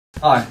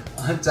Hi,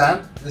 I'm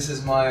Dan. This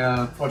is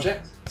my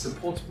project. It's a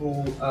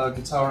portable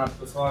guitar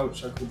amplifier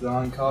which I call the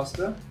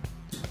Ironcaster.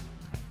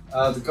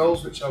 The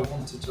goals which I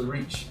wanted to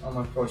reach on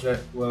my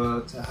project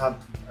were to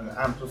have an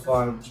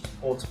amplifier which is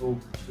portable,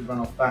 which could run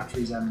off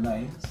batteries and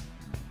mains.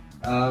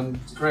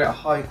 To create a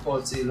high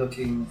quality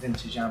looking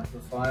vintage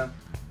amplifier.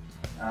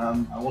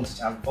 I wanted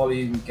to have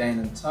volume, gain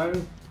and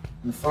tone.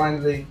 And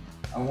finally,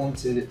 I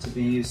wanted it to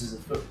be used as a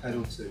foot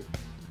pedal too.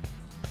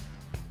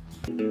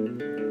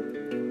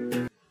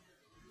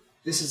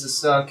 This is the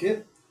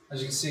circuit.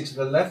 As you can see to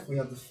the left, we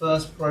have the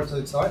first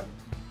prototype.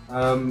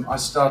 I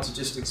started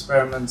just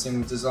experimenting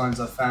with designs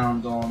I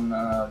found on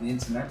the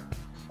internet.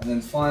 And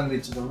then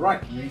finally to the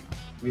right of me,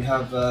 we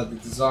have the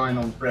design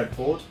on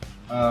breadboard,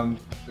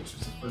 which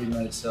was a fully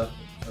made circuit,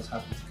 which I was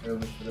happy to go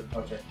with for the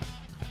project.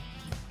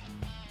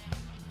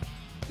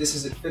 This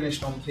is it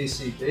finished on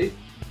PCB.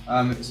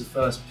 It was the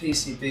first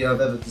PCB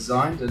I've ever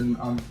designed, and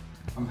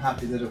I'm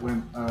happy that it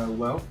went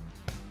well.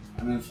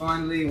 And then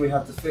finally we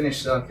have the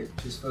finished circuit,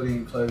 which is fully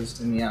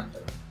enclosed in the amp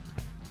head.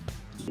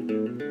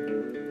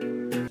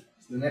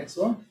 The next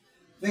one.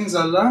 Things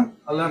I learned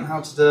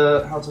how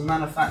to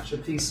manufacture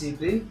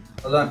PCB.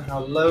 I learned how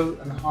low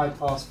and high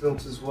pass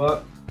filters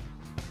work.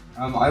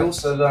 I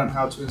also learned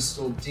how to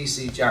install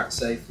DC jack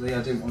safely.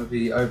 I didn't want to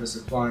be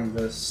oversupplying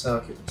the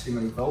circuit with too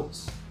many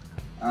volts.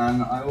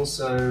 And I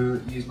also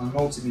used my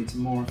multimeter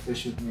more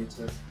efficiently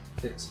to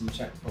fix and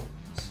check problems.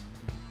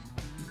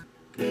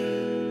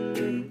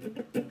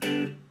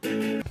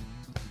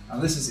 Now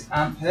this is the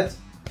amp head.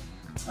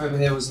 Over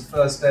here was the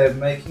first day of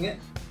making it.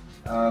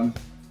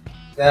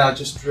 There I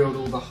just drilled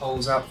all the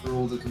holes out for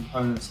all the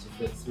components to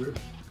fit through.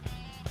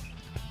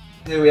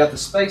 Here we have the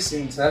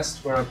spacing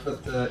test where I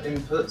put the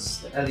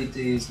inputs, the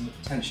LEDs and the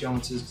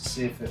potentiometers to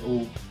see if it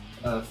all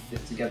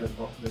fit together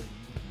properly.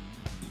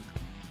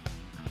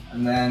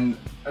 And then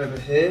over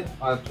here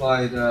I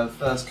applied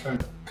first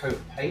coat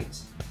of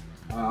paint.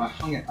 I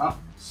hung it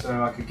up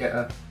so I could get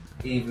an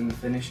even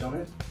finish on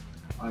it.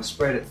 I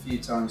sprayed it a few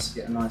times to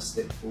get a nice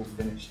thick full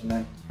finish, and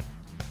then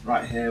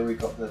right here we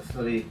got the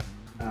fully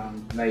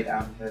made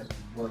amp head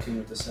working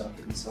with the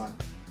circuit inside.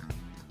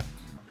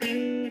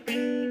 And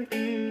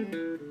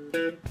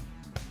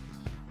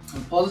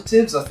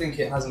positives, I think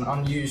it has an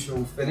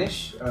unusual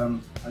finish.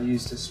 I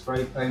used a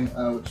spray paint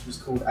which was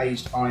called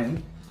aged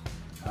iron.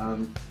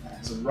 It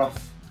has a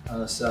rough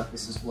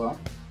surface as well.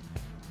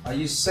 I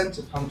used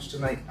center punch to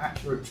make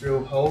accurate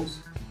drill holes.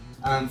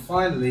 And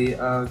finally,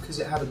 because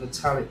it had a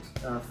metallic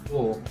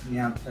floor in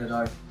the amp head,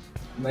 I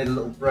made a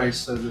little brace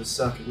so the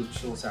circuit would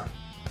short out.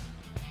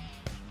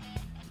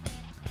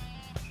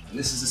 And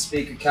this is the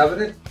speaker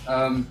cabinet.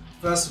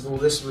 First of all,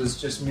 this was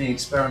just me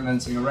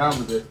experimenting around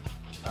with it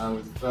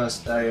with the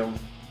first day on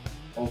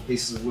old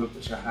pieces of wood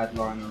which I had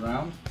lying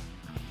around.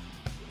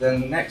 Then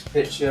the next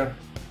picture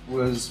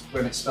was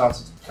when it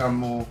started to become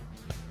more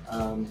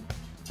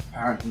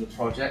apparent in the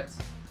project.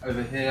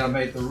 Over here I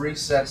made the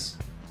recess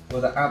where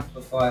the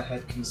amplifier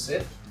head can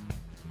sit.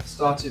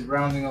 Started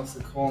rounding off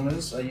the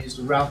corners. I used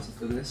a router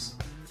for this,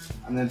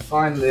 and then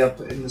finally I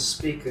put in the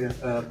speaker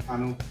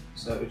panel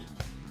so it would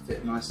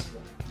fit nicely.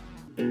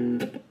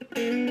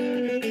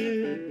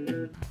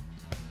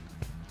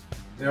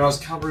 Here I was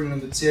covering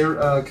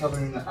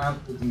the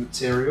amp with the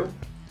material.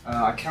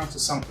 I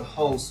countersunk the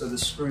holes so the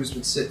screws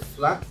would sit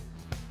flat,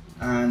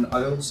 and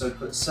I also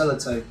put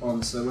sellotape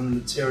on so when the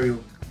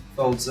material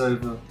folds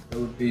over there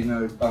would be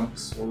no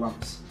bumps or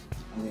lumps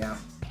on the amp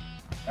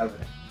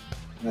cabinet.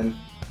 And then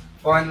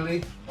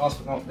finally, last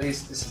but not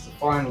least, this is the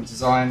final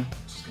design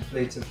which is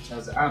completed, which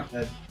has the amp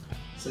head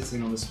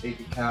sitting on the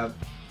speaker cab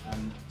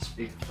and the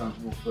speaker front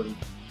all fully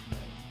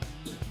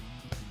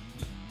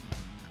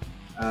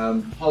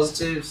made.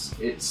 Positives,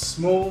 it's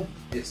small,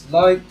 it's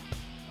light.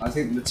 I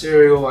think the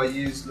material I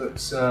used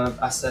looks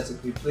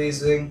aesthetically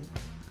pleasing.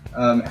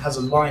 It has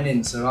a line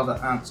in so other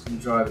amps can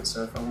drive it,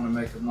 so if I want to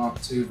make a Mark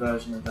II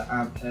version of the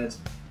amp head,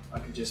 I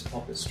could just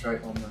pop it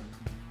straight on the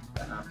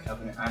amp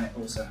cabinet, and it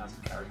also has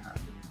a carry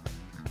handle.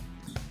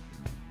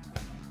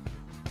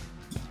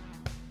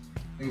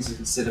 Things to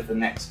consider for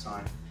next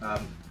time.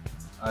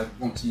 I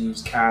want to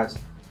use CAD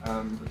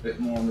a bit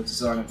more on the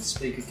design of the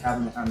speaker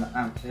cabinet and the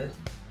amp head,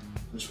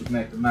 which would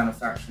make the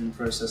manufacturing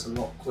process a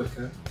lot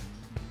quicker.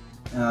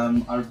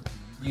 I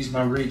used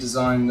my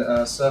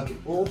redesigned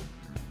circuit board.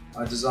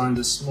 I designed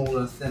a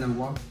smaller, thinner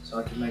one so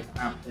I could make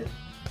the amp head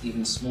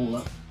even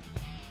smaller.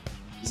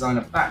 Design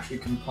a battery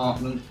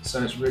compartment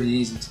so it's really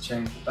easy to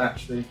change the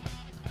battery,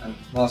 and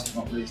last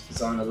but not least,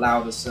 design a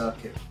louder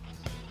circuit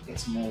to get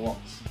some more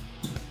watts.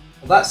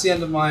 Well, that's the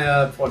end of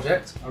my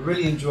project. I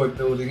really enjoyed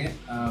building it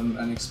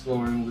and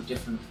exploring all the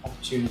different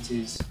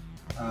opportunities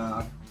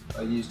I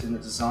used in the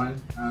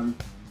design. I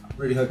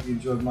really hope you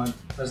enjoyed my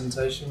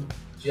presentation.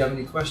 Do you have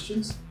any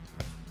questions?